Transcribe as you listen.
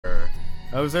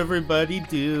How's everybody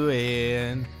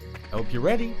doing? I hope you're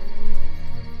ready.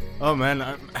 Oh man,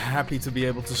 I'm happy to be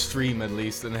able to stream at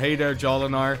least. And hey there,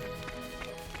 Jolinar.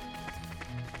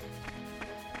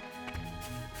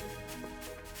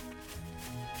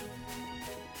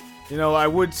 You know, I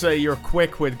would say you're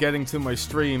quick with getting to my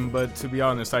stream, but to be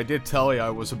honest, I did tell you I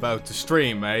was about to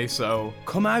stream, eh? So...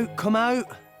 Come out, come out!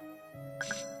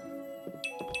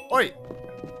 Oi!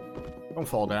 Don't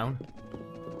fall down.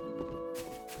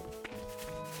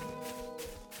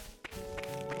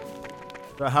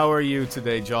 So how are you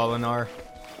today, Jolinar?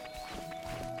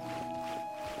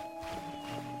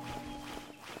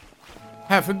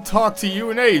 Haven't talked to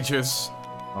you in ages.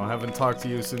 Well, I haven't talked to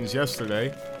you since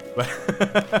yesterday, but...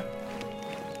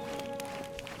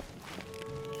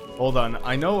 Hold on,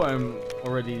 I know I'm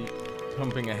already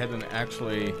jumping ahead and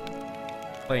actually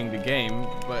playing the game,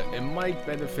 but it might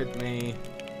benefit me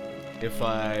if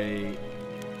I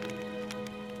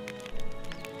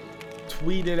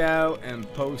tweet it out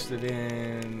and post it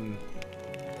in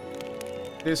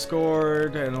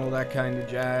Discord and all that kind of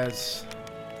jazz.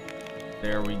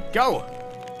 There we go!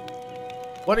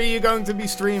 What are you going to be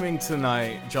streaming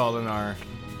tonight, Jolinar?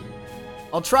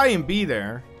 I'll try and be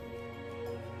there.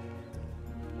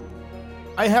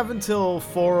 I have until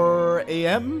 4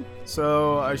 AM,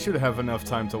 so I should have enough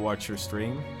time to watch your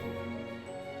stream.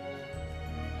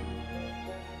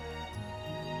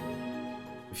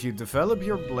 If you develop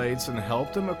your blades and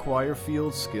help them acquire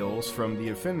field skills from the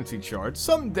affinity chart,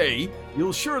 someday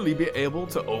you'll surely be able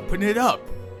to open it up.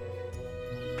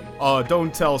 Oh,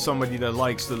 don't tell somebody that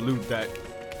likes the loot that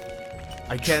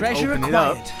I can't Treasure open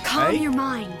acquired. it up. Calm eh? your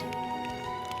mind.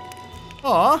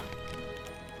 Aw.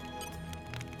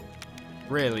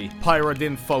 Really, Pyra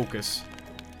didn't focus.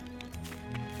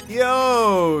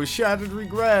 Yo, Shattered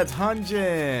Regret,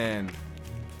 Hanjin.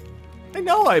 I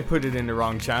know I put it in the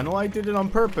wrong channel. I did it on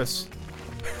purpose.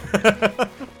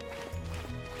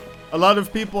 A lot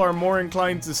of people are more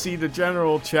inclined to see the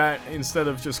general chat instead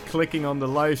of just clicking on the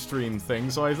live stream thing.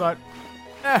 So I thought,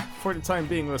 for the time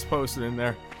being, let's post it in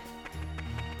there.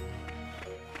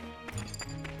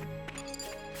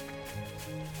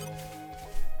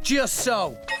 Just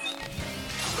so.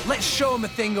 Let's show him a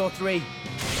thing or three.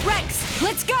 Rex,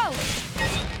 let's go!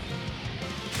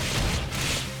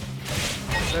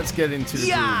 Let's get into the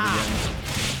groove again.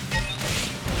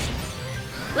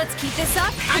 Let's keep this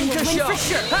up and we'll win for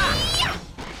sure.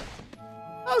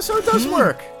 Oh, so it does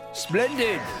work.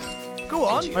 Splendid. Go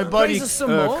on. My buddy praise us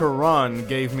some more. Karan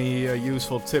gave me a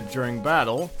useful tip during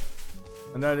battle,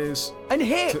 and that is And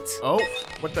hit. oh,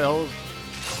 what the hell?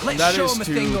 Let's That show is him a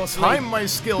thing to or three. time my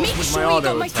skills Make with sure my you auto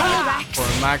got my attack T-Rex.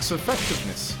 for max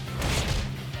effectiveness.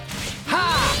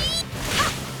 Ha!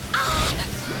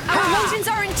 Our motions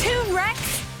are in tune, Rex!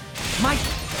 My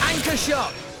anchor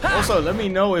shot. Ha! Also, let me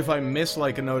know if I miss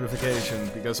like a notification,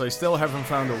 because I still haven't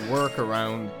found a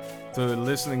workaround to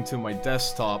listening to my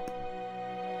desktop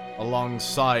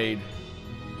alongside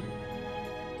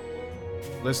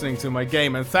listening to my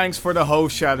game. And thanks for the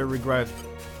host, Shadow Regret.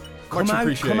 Much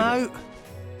appreciated. Come out.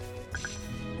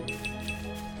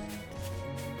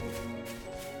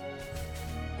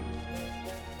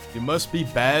 You must be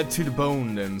bad to the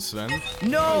bone then, Sven.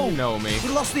 No. You know me. We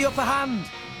lost the upper hand.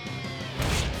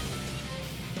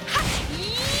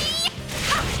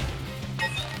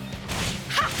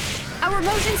 Our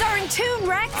motions are in tune,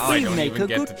 Rex! I We don't make even a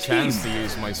get good the chance team. to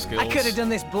use my skills. I could have done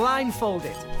this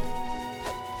blindfolded.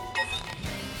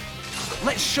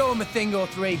 Let's show him a thing or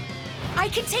three. I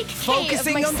can take care of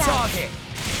Focusing on myself. target.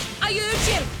 I urge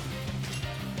you!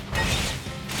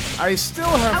 I still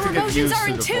have Our to get motions used are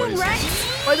to in the tune, voices.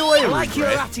 Rex! By the way, I like your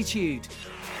Regret, attitude.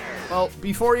 well,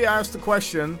 before you ask the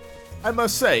question, I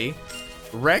must say,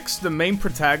 Rex, the main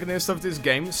protagonist of this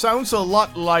game, sounds a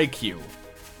lot like you.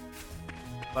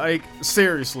 Like,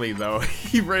 seriously though,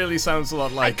 he really sounds a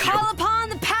lot I like you. call upon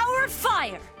the power of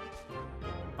fire!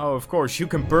 Oh, of course, you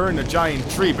can burn a giant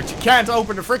tree, but you can't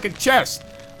open a freaking chest!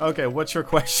 Okay, what's your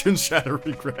question, Shadow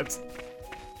Regret?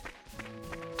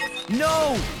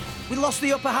 No! We lost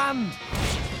the upper hand.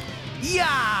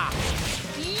 Yeah!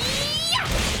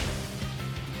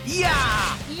 Yeah!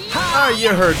 Ha! Ah, you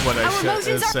heard what I Our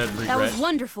motions are... said, That was Regret.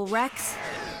 wonderful, Rex.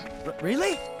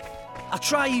 Really? I'll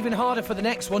try even harder for the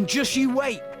next one. Just you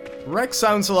wait. Rex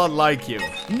sounds a lot like you.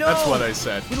 No! That's what I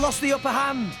said. We lost the upper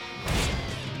hand.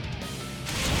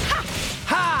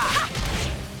 Ha!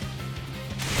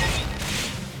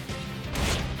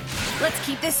 Let's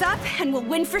keep this up and we'll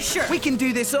win for sure. We can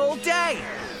do this all day.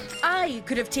 I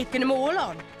could have taken them all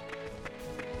on.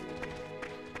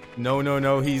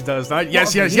 No, he does not.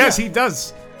 Yes, Well, yes, he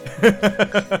does.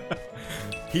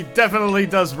 He definitely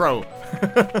does, bro.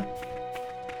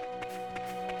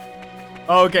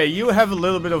 Okay, you have a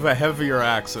little bit of a heavier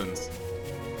accent.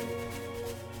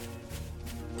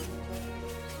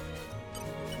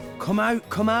 Come out,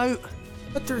 come out.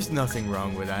 But there's nothing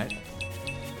wrong with that.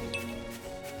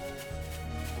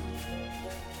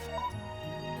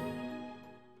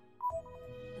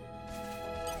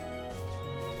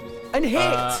 And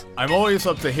hit! I'm always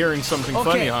up to hearing something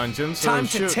funny, Hanjin, so time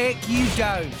to take you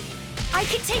down. I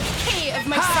can take care of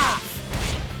myself.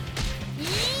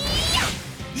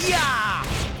 Yeah!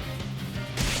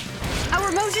 Our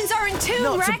emotions are in tune,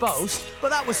 Not Rex. to boast, but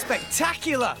that was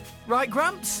spectacular. Right,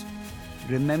 Gramps?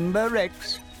 Remember,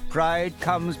 Rex, pride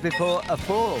comes before a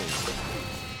fall.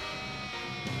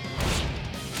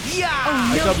 Yeah!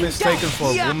 I No, got you mistaken don't.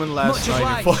 for a Yeah, woman last much night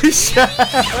in obliged. voice chat.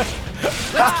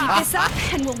 Let's keep this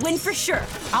up and we'll win for sure.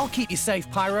 I'll keep you safe,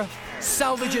 Pyra.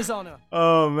 Salvage his honor.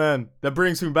 Oh man, that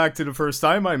brings me back to the first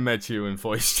time I met you in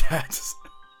voice chats.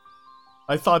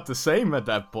 I thought the same at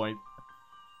that point.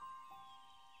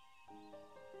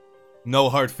 No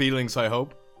hard feelings, I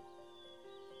hope.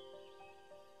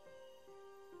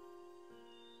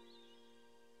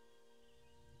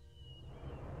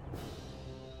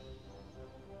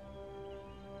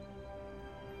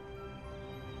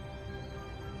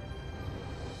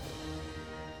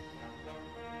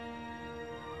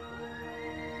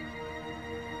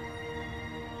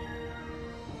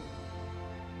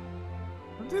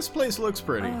 This place looks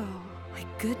pretty. Oh, my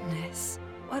goodness.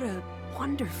 What a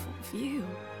wonderful view.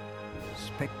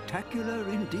 Spectacular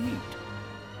indeed.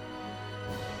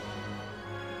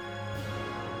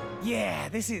 Yeah,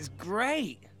 this is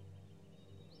great.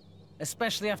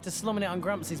 Especially after slumming it on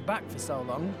Gramps' back for so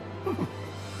long.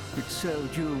 It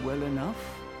served you well enough.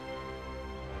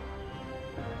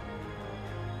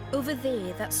 Over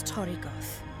there, that's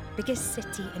Torrigoth, biggest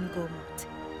city in Gormott.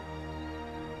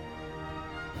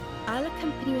 I'll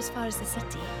accompany you as far as the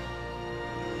city.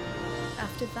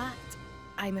 After that,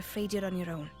 I'm afraid you're on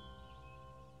your own.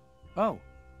 Oh,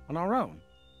 on our own?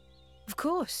 Of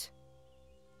course.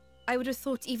 I would have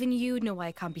thought even you'd know why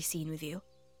I can't be seen with you.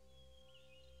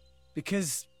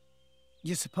 Because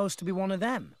you're supposed to be one of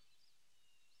them.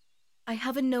 I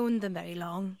haven't known them very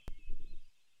long.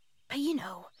 But you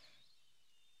know,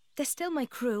 they're still my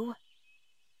crew.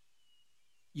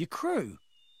 Your crew?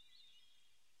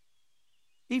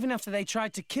 Even after they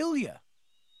tried to kill you?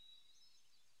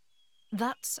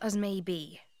 That's as may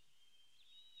be.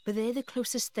 But they're the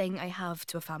closest thing I have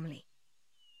to a family.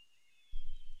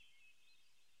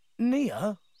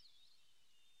 Nia?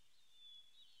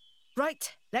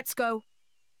 Right, let's go.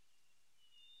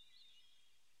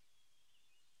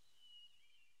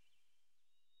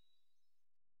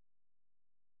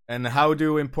 And how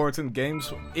do imported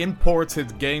games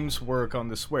work on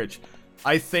the Switch?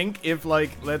 I think if,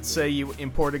 like, let's say you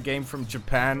import a game from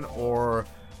Japan or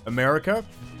America,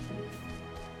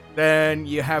 then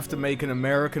you have to make an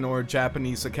American or a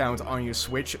Japanese account on your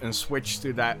Switch and switch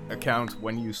to that account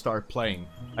when you start playing.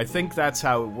 I think that's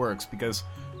how it works, because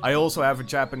I also have a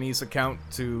Japanese account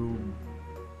to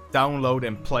download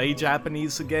and play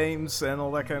Japanese games and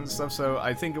all that kind of stuff, so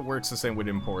I think it works the same with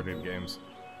imported games.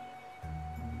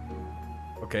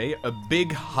 Okay, a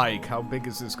big hike. How big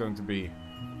is this going to be?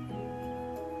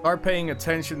 Start paying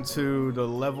attention to the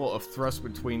level of trust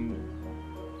between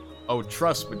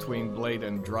blade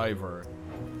and driver.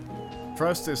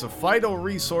 Trust is a vital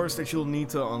resource that you'll need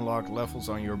to unlock levels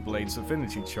on your blade's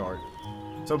affinity chart.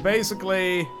 So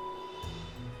basically,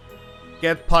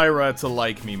 get Pyra to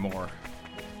like me more.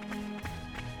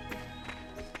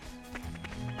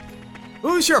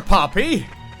 Who's your poppy?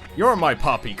 You're my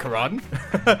poppy, Karan.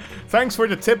 Thanks for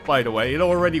the tip, by the way. It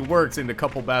already worked in the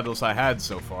couple battles I had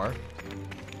so far.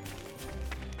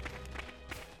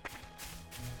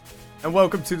 And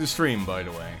welcome to the stream, by the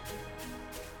way.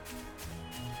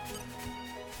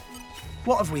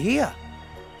 What have we here?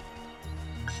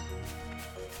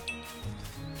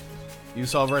 You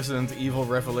saw Resident Evil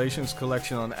Revelations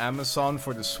collection on Amazon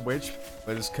for the Switch,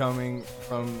 but it's coming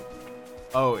from...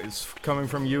 Oh, it's coming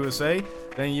from USA?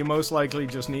 Then you most likely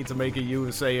just need to make a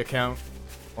USA account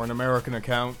or an American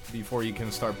account before you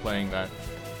can start playing that.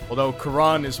 Although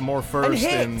Karan is more versed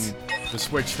in the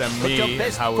Switch than me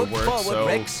and how it works, so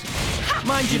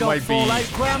Mind you don't fall out,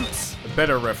 Gramps. a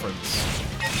better reference.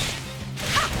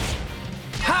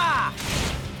 Ha!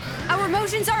 Our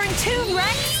emotions are in tune,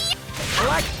 Rex!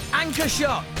 Like anchor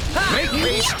shot. Make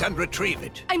haste and retrieve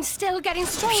it. I'm still getting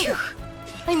stronger.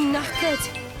 I'm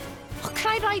knackered. Oh,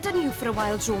 can I ride on you for a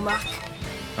while, Jomac?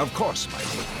 Of course, my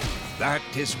lady. That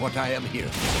is what I am here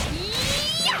for.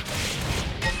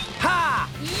 Ha!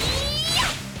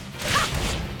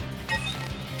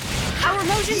 Our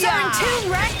emotions are in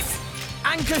tune, Rex!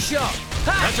 Anchor shot.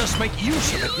 Let us make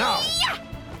use of it now.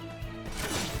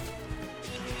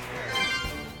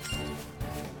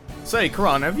 Say,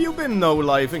 Kron, have you been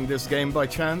no-lifing this game by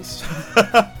chance?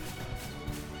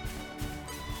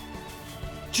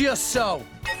 Just so.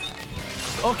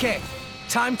 Okay,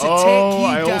 time to take Oh, you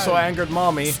I down. also angered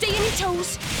mommy. Stay on your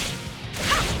toes.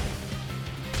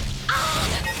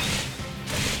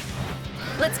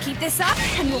 Let's keep this up,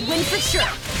 and we'll win for sure.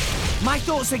 My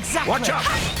thoughts exactly. Watch out!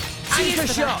 Cheers Anchor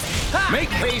for shot. that. Ha! Make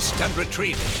haste and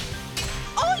retreat.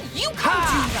 Oh, you can't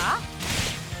do that.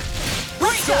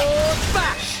 Right up. Sword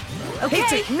bash. Okay,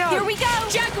 Hit it. No. here we go.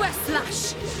 Jaguar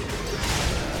slash.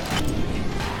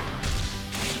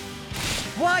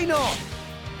 Why not?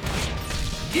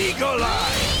 Eagle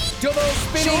eye. Double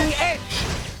spinning edge.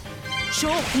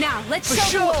 Sure. Now let's For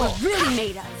show them what sure. we're really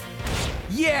made of.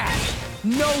 Yeah.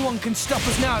 No one can stop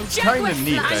us now. Kinda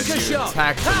neat that Anchor you shot.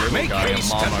 attack the Ha! little Make guy and haste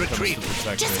mama and comes to retreat.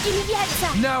 protect Just it. give me the heads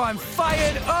up. Now I'm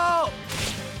fired up.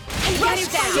 And get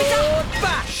it down. Sword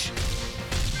bash.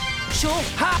 Sure.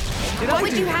 Ha! Did What I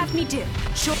would do you that? have me do?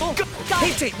 Sure. Got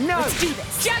Hit it. No. Let's do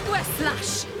this. Jaguar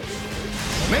slash.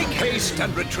 Make haste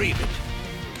and retreat.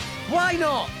 Why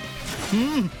not?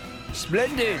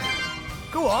 Splendid.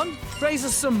 Go on. Raise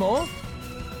us some more.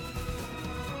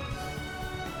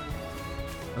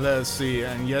 Let's see,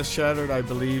 and yes, Shattered, I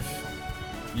believe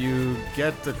you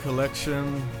get the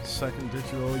collection second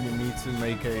digital, you need to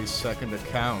make a second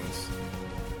account.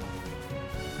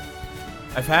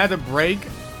 I've had a break.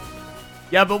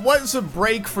 Yeah, but what's a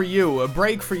break for you? A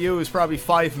break for you is probably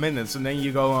 5 minutes, and then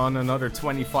you go on another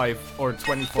 25 or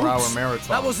 24-hour Oops, marathon.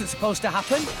 That wasn't supposed to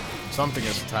happen. Something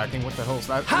is attacking. What the hell is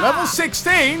that? Ha! Level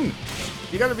 16?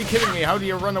 You gotta be kidding me. How do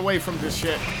you run away from this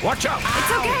shit? Watch out!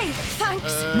 It's okay.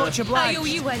 Thanks. Much obliged. I owe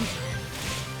you one.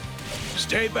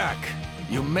 Stay back.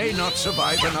 You may not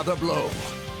survive another blow.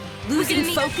 Losing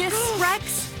focus,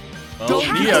 Rex? Oh,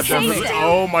 have Mia, to say definitely. so.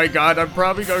 Oh my god, I'm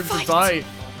probably going to Fight. die.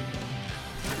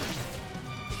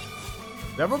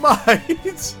 Never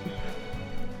mind.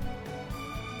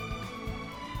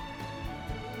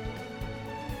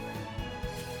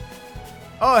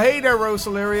 Oh, hey there,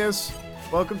 Rosalarius.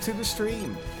 Welcome to the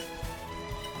stream.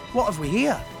 What have we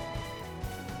here?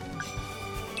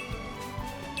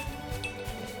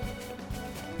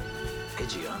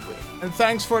 And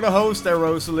thanks for the host there,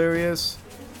 Rosalarius.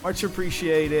 Much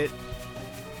appreciated.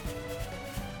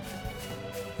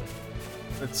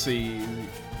 Let's see.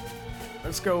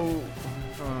 Let's go.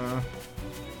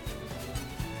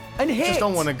 And hit. Just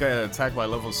don't want to get attacked by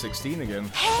level 16 again.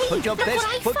 Hey, Put your look best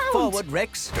what I foot found. forward,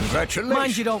 Rex. Congratulations.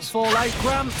 Mind you don't fall out,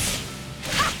 Gramps.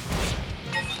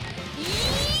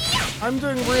 I'm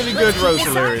doing really good,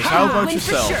 Rosalarius. How about Win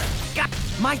for yourself?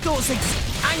 sure. My thoughts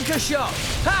anchor shot.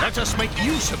 Ha! Let us make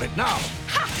use of it now.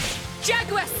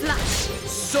 Jaguar slash.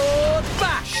 Sword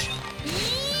bash.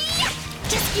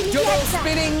 Just give me the Double heads up.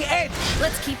 spinning edge.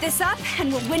 Let's keep this up,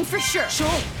 and we'll win for sure. Sure.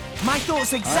 My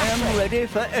thoughts I exactly. am ready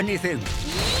for anything.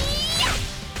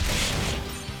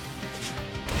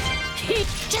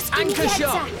 Just give me Anchor the heads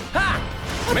shot. up.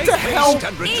 Ha! Make the haste hell?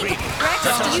 and retreat. Rex,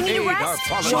 Let do us you need a aid our rest?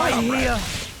 fallen Right comrade. here.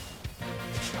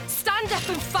 Stand up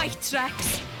and fight,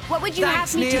 Rex. What would you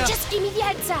Thanks, have me Nia. do? Just give me the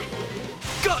heads up.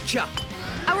 Gotcha.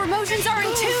 Our emotions are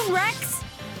in tune, Rex.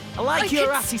 I like I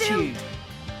your can still- attitude.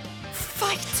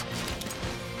 Fight.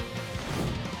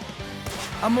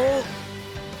 I'm all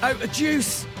out of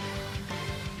juice.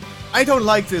 I don't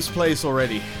like this place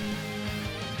already.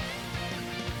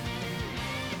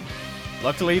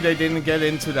 Luckily, they didn't get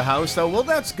into the house, though. Well,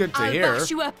 that's good to I'll hear.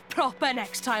 bash you up proper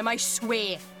next time, I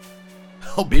swear.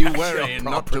 I'll Be bash you wary up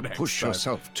not proper to next push time.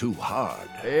 yourself too hard.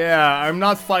 Yeah, I'm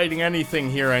not fighting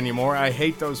anything here anymore. I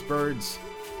hate those birds.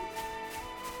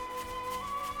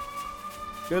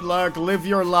 Good luck. Live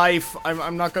your life.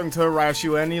 I'm not going to harass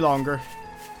you any longer.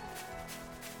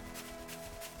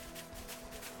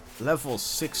 Level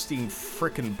 16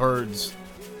 frickin' birds.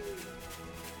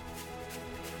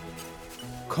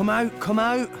 Come out, come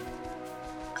out.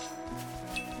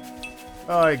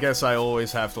 Oh, I guess I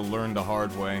always have to learn the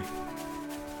hard way.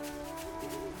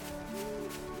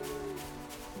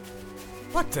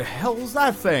 What the hell is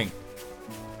that thing?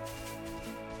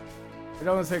 I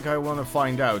don't think I want to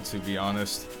find out, to be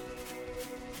honest.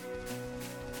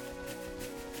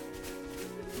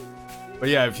 But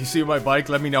yeah, if you see my bike,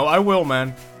 let me know. I will,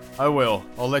 man. I will.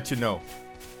 I'll let you know.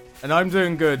 And I'm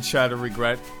doing good, Shadow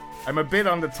Regret. I'm a bit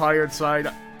on the tired side.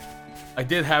 I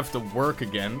did have to work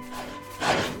again.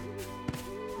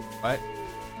 What?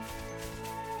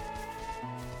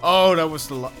 Oh, that was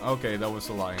the okay, that was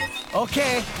the lion.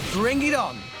 Okay, bring it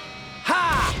on.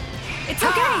 Ha! It's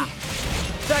okay.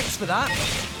 Thanks for that.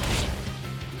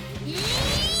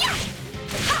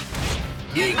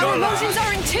 Eagle Our eye. emotions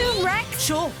are in tune, Rex.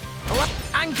 Sure.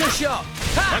 Anchor shot.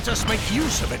 Ha! Let us make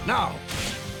use of it now.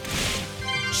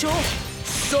 Sure.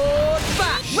 Sword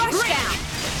bash. Rush Rick. down.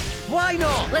 Why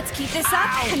not? Let's keep this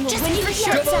up, and we'll Just win keep the it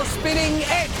shirt. Double spinning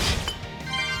edge.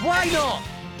 Why not?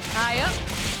 High up.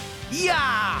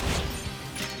 Yeah.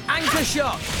 Anchor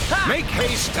shot. Ha! Make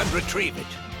haste and retrieve it.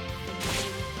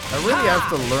 I really have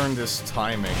to learn this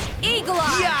timing. Eagle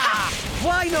eye. Yeah.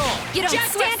 Why not? You don't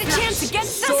stand a chance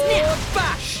against us Sword now.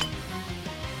 bash.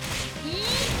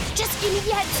 Just give me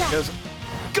the heads up. Because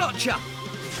Gotcha.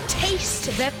 Taste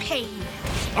the pain.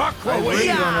 Aqua I really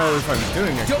wave. don't know if I'm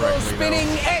doing it Double correctly, spinning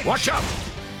edge. Watch out.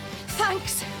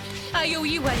 Thanks. I owe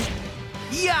you one.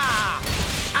 Yeah.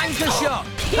 Anchor shot.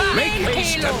 Ha! Make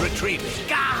haste and retrieve it.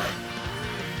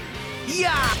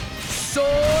 Yeah. Sword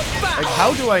bash. Like,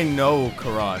 how do I know,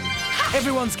 Karan,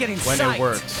 Everyone's getting when psyched. it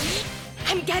works?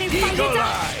 I'm getting Eagle fired up.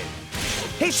 eye.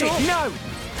 Hit it. No.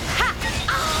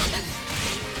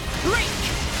 Rick.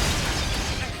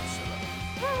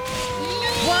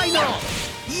 Why not?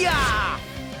 Yeah.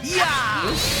 Yeah.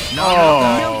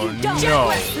 Oh, you don't.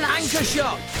 no. Anchor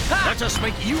shot. Ha! Let us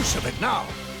make use of it now.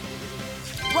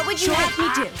 What would you have me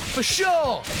do? For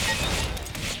sure.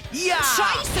 Yeah.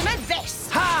 Try some of this.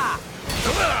 Ha.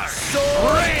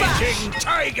 Sword bash. Raging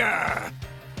tiger.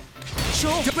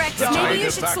 Sure. Rex, Tiger maybe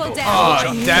you should back slow off. down.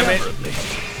 Oh, damn it.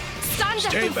 Stand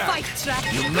up Stay and back. fight,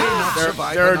 Rex. You may not There,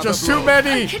 survive there are another just blow. too I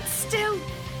many. can still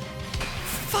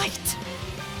fight.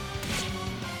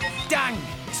 Dang.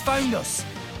 It's found us.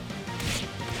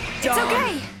 It's Darn.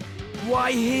 okay.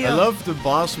 Why here? I love the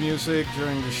boss music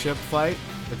during the ship fight.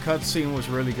 The cutscene was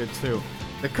really good too.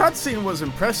 The cutscene was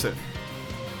impressive.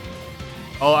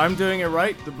 Oh, I'm doing it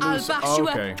right? The I'll blues. bash you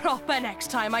Okay. up proper next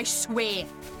time, I swear.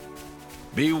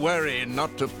 Be wary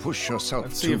not to push yourself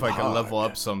Let's too see if I can hard. level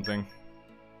up something.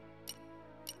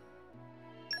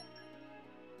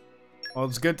 Well,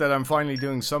 it's good that I'm finally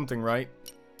doing something right.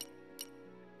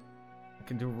 I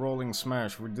can do rolling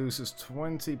smash. Reduces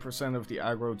 20% of the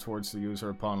aggro towards the user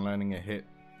upon landing a hit.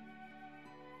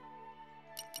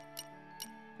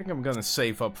 I think I'm gonna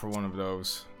save up for one of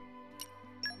those.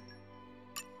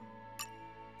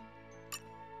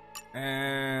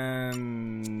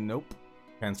 And nope.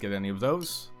 Can't get any of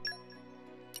those.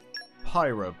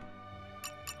 Pyro.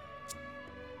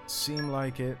 Seem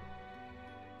like it.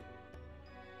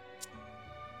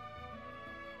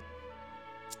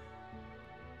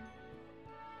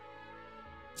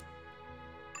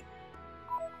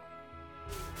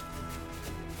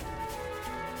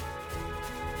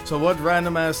 So what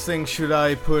random ass thing should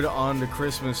I put on the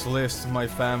Christmas list my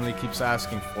family keeps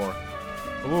asking for?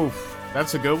 Oof,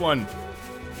 that's a good one.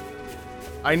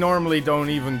 I normally don't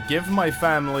even give my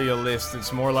family a list.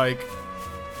 It's more like,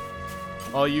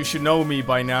 oh, you should know me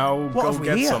by now. What Go have we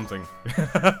get here? something.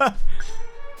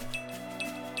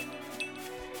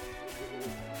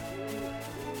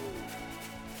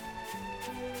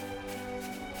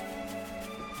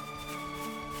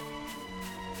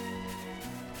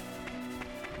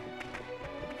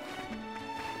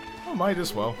 Oh, might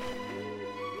as well.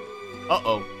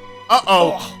 Uh-oh.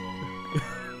 Uh-oh!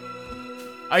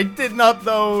 I did not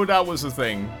know that was a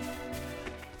thing.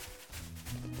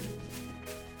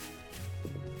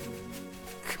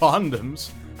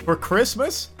 Condoms? For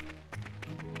Christmas?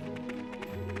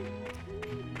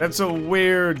 That's a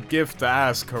weird gift to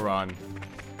ask, Karan.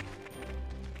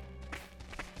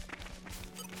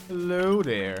 Hello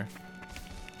there.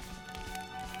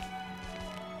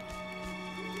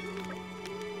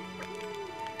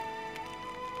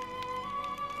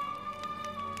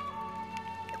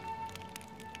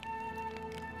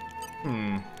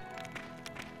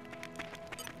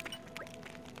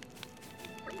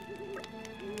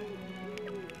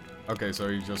 Okay, so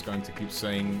you're just going to keep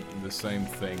saying the same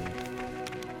thing.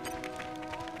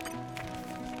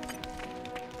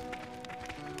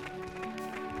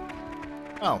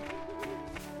 Oh.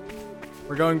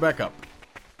 We're going back up.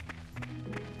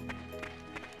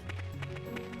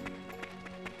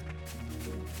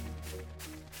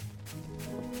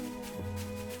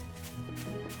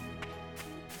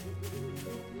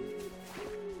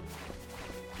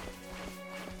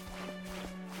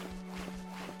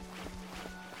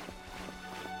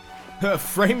 A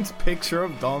framed picture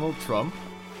of Donald Trump?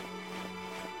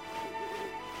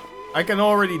 I can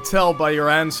already tell by your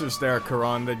answers there,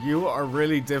 Karan, that you are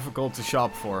really difficult to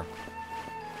shop for.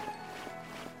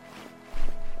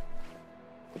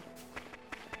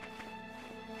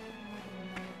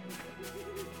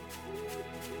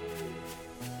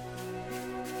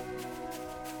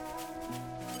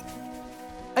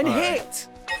 And hit!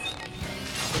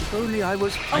 If only I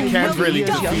was I can't no, really years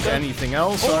defeat younger. anything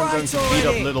else, so I'm going to beat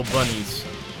up little bunnies.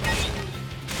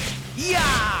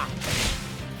 Yeah!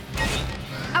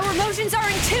 Our motions are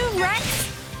in tune, Rex.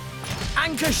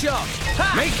 Anchor shot!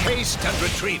 Ha! Make haste and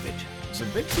retrieve it. It's a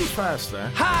bit too fast there.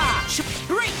 Ha!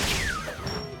 Shriek.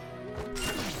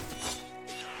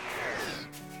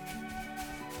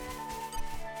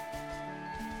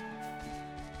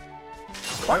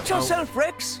 Watch yourself,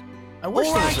 Rex. I wish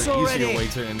there was an Alright, easier already. way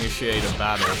to initiate a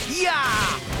battle.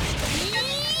 Yeah!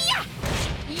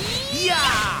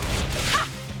 Yeah!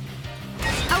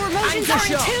 Our motions Anchor are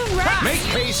in shot. tune, Rex. Ha! Make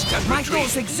haste and My retrieve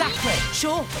thoughts it. exactly.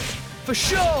 Sure. For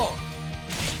sure.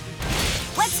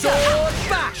 Let's go. Sword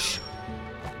bash!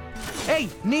 Hey,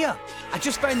 Nia, I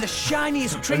just found the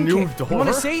shiniest trinket. new You door?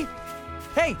 wanna see?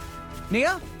 Hey,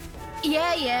 Nia?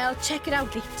 Yeah, I'll check it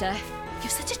out later. You're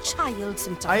such a child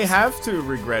sometimes. I have to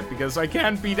regret because I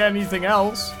can't beat anything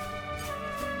else.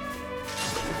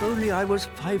 If only I was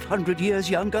 500 years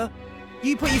younger.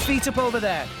 You put your feet up over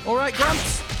there. All right,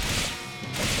 Gramps?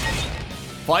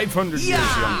 500 years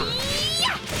Yeah. younger.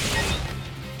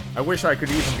 I wish I could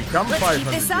even become Let's 500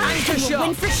 keep this years. up Anchor and we'll shot.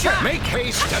 win for sure. Make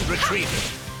haste and retrieve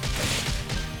it.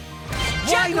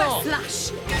 Why Jaguar not?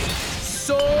 Slash.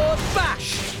 Sword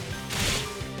bash!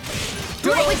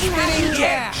 What Double would you have spinning, here?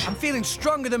 yeah! I'm feeling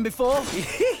stronger than before.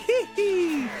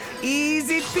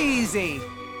 Easy peasy.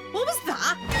 What was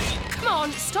that? Come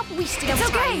on, stop wasting our time.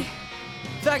 okay.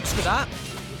 Thanks for that.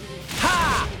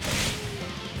 Ha!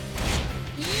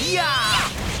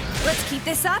 Yeah! Let's keep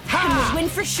this up Ha! and we'll win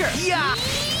for sure. Yeah!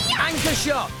 Anchor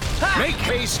shot! Ha! Make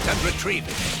haste and retrieve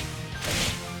it.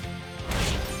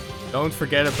 Don't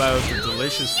forget about the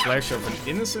delicious flesh of an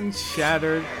innocent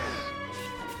shattered.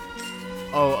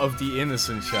 Oh, of the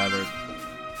innocent shattered.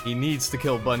 He needs to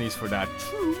kill bunnies for that.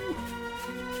 True.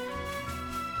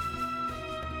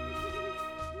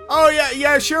 Oh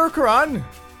yeah, sure, Karan.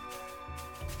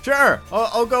 Sure,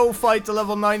 I'll go fight the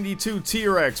level 92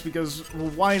 T-Rex because well,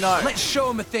 why not? Let's show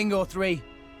him a thing or three.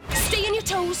 Stay on your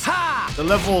toes. Ha! The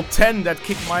level 10 that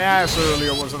kicked my ass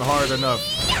earlier wasn't hard enough.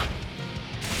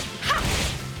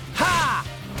 Ha!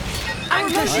 Our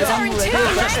Anchor motions are in shot!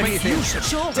 tune, Let's Rex. make use of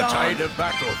Sure. The tide of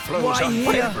battle flows Why here?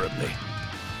 unfavorably.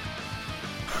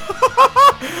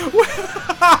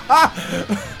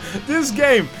 This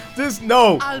game,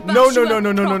 no, I'll bash no, you up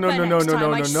proper next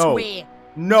time, I swear.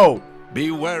 no,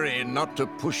 Be wary not to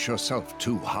push yourself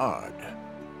too hard.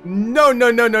 no.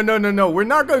 We're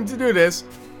not going to do this.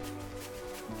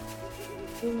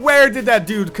 Where did that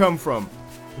dude come from?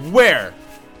 Where?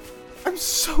 I'm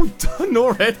so done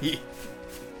already.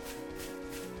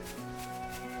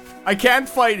 I can't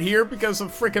fight here because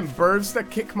of freaking birds that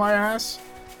kick my ass.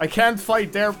 I can't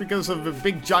fight there because of a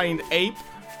big giant ape.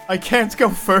 I can't go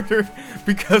further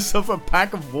because of a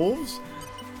pack of wolves.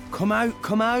 Come out,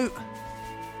 come out.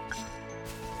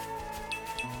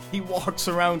 He walks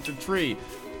around the tree.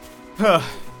 Huh.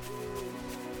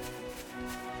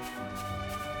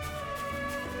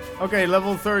 Okay,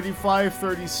 level 35,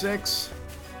 36.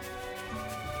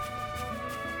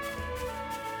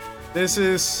 This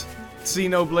is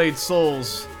Xenoblade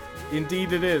Souls.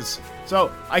 Indeed it is.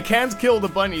 So, I can't kill the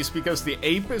bunnies because the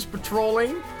ape is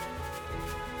patrolling.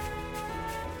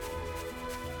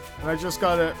 And I just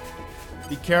gotta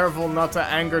be careful not to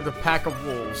anger the pack of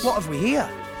wolves. What have we here?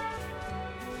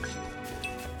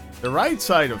 The right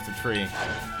side of the tree.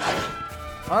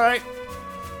 Alright.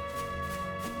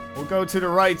 We'll go to the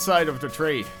right side of the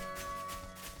tree.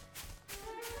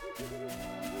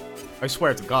 I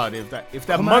swear to God, if that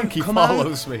Come out, monkey come out.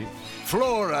 follows me.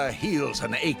 Flora heals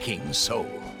an aching soul.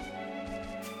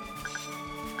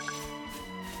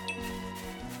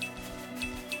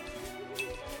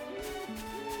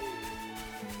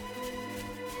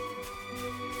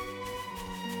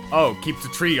 Oh, keep the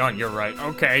tree on your right.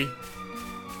 Okay.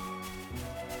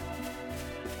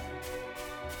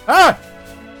 Ah!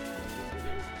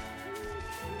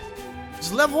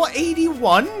 It's level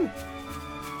 81?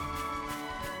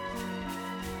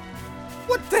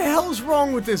 What the hell's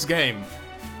wrong with this game?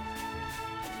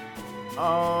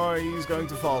 Oh, he's going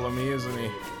to follow me, isn't he?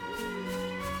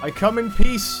 I come in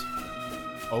peace.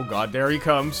 Oh God, there he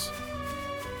comes.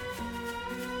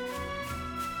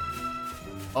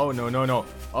 Oh, no.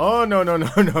 Oh,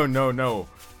 no.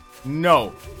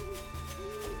 No.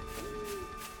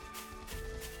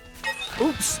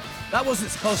 Oops, that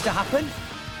wasn't supposed to happen.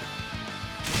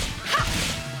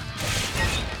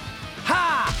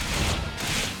 Ha!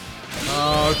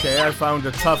 Okay, I found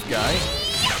a tough guy.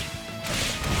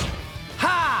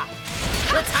 Ha!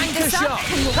 Let's keep Anchor this shot!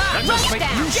 up and we'll Ha! Let us make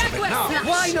down. use of it Jaguar now. Slash.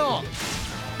 Why not?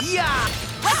 Yeah!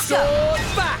 Let's go. Sword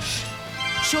bash!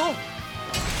 Sure.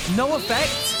 No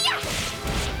effect.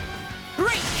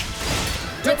 Break!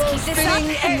 Double Let's keep this up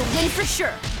spinning and we'll edge. win for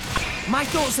sure. My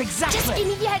thoughts Just give exactly.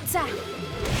 me the heads up.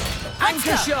 Anchor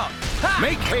go. shot. Ha!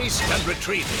 Make haste and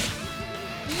retrieve it.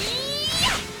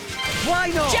 Why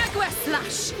not? Jaguar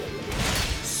slash.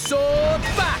 Sword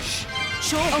bash.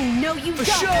 Sure. Oh, no, you For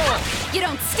don't. sure. You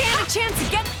don't stand a chance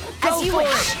again. Go As you for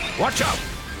wish. it. Watch out!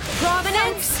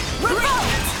 Providence,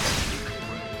 revolt.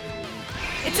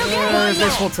 It's okay.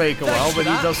 This will take a Thanks while, for but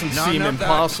he that. doesn't None seem of that.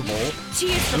 impossible.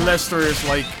 Cheers for Unless there is,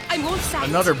 like, that. I won't stand.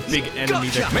 another big enemy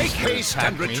Gotcha. that Make comes to haste attack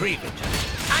and me. retrieve it.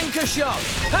 Anchor shot.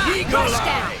 Ha! Eagle Rush Eye.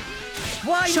 down.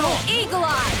 Why Sure. not? Eagle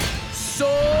eye.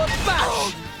 Sword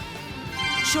bash.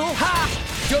 Sure. Ha!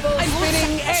 Double I won't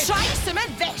spinning stand. edge. Try some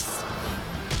of this.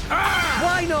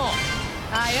 Why not?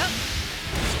 Eye up.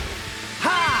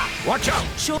 Ha! Watch out!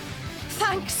 Sure.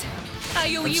 Thanks.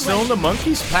 I owe I'm you still in one. the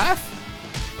monkey's path?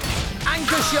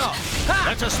 Anchor shot. Ha!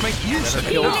 Let us make use of Better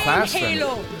it kill now. fast then.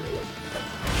 Halo.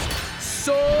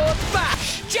 Sword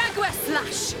bash. Jaguar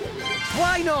slash.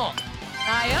 Why not?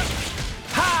 Eye up.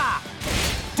 Ha!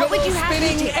 What Double would you have me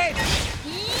spinning do?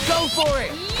 edge. Go for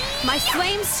it. My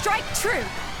flames strike true.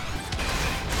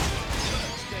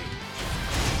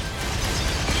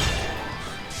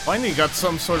 Finally got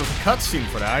some sort of cutscene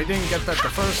for that. I didn't get that the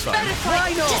first time.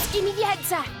 Why not? Just give me the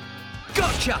heads up.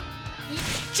 Gotcha.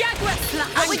 Jaguar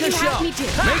slash. What would Anchor you have shot. me do?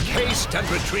 Make haste and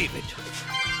retrieve it.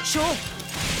 Sure.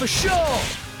 For sure.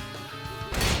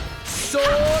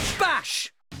 Sword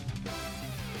bash.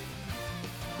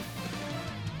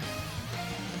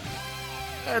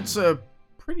 That's a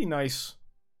pretty nice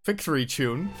victory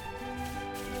tune.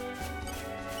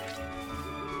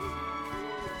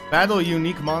 Battle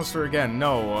unique monster again.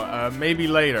 No, maybe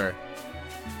later.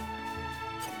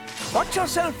 Watch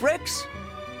yourself, Rex.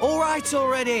 All right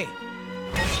already.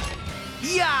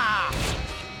 Yeah.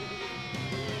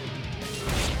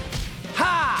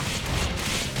 Ha!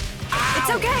 It's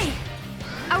okay.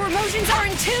 Our emotions are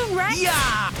in tune, right?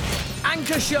 Yeah.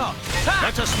 Anchor shot. Ha!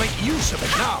 Let us make use of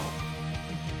it now.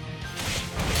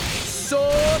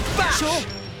 Sword bash. Sure.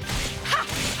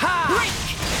 Ha! Break.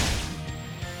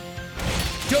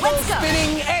 Double Let's go.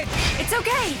 spinning edge. It's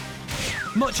okay.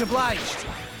 Much obliged.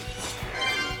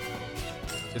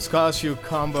 It's cause you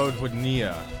comboed with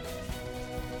Nia.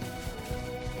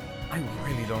 I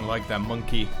really don't like that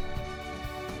monkey.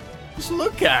 Just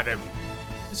look at him.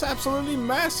 It's absolutely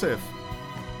massive.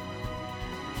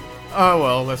 Oh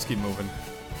well, let's keep moving.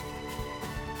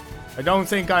 I don't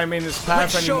think I'm in his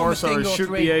path Let's show him anymore, a so I thing or should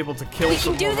three. be able to kill We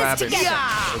some can do more this rabbits, together.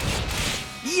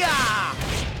 Yeah.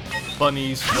 Yeah.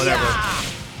 bunnies, whatever.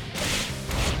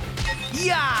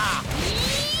 Yeah.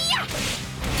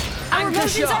 Our Anchor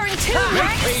emotions shot. are in tune, Ha! Make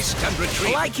right? haste and I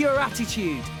retrieve. like your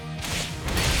attitude.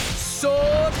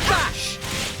 Sword bash.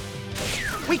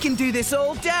 We can do this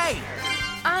all day.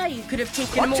 I could have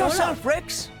taken Watch more. yourself,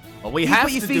 Rex. Well, we You have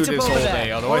put your to do feet up this all over there.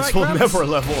 day, otherwise Alright, we'll Gramps? never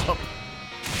level up.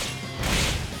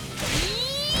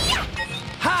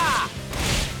 Ha!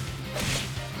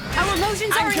 Our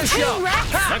emotions are in Anchor tune, shot. right?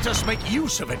 Ha! Let us make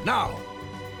use of it now.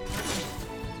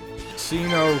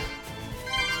 Xeno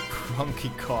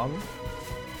Donkey Kong.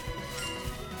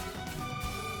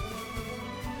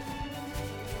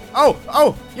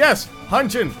 Oh, yes,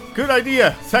 Hunjin, good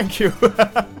idea, thank you.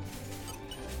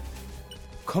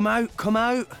 Come out, come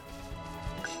out.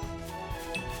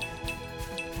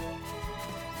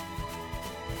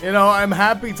 You know, I'm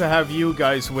happy to have you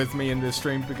guys with me in this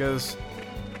stream because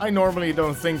I normally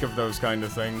don't think of those kind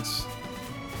of things.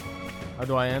 How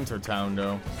do I enter town,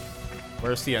 though?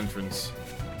 Where's the entrance?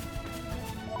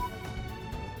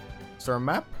 Is there a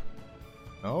map?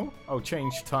 No? Oh,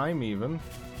 change time, even.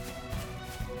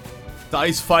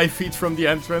 Dies 5 feet from the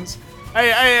entrance.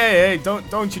 Hey,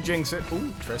 don't you jinx it.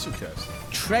 Ooh, treasure chest.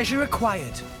 Treasure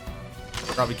acquired.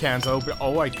 Probably can't open.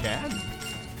 Oh, I can.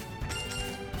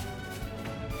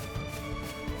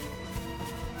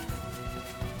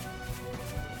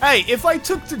 Hey, if I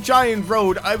took the giant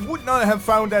road, I would not have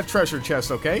found that treasure chest,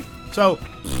 okay? So...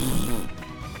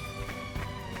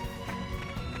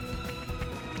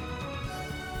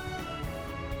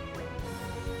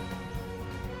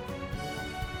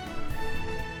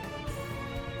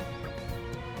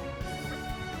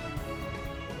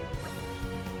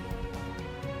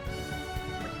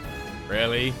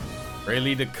 Really?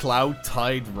 Really, the cloud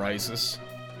tide rises?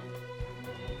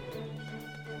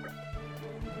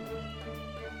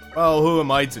 Well, who am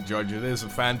I to judge? It is a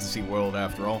fantasy world,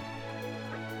 after all.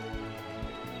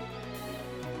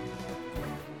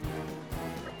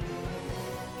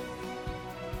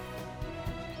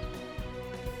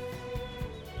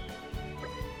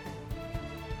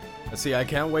 Let's see, I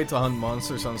can't wait to hunt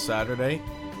monsters on Saturday.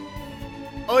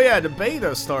 Oh yeah, the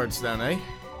beta starts then, eh?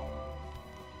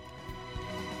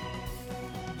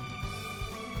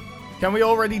 Can we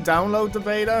already download the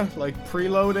beta? Like,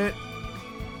 preload it?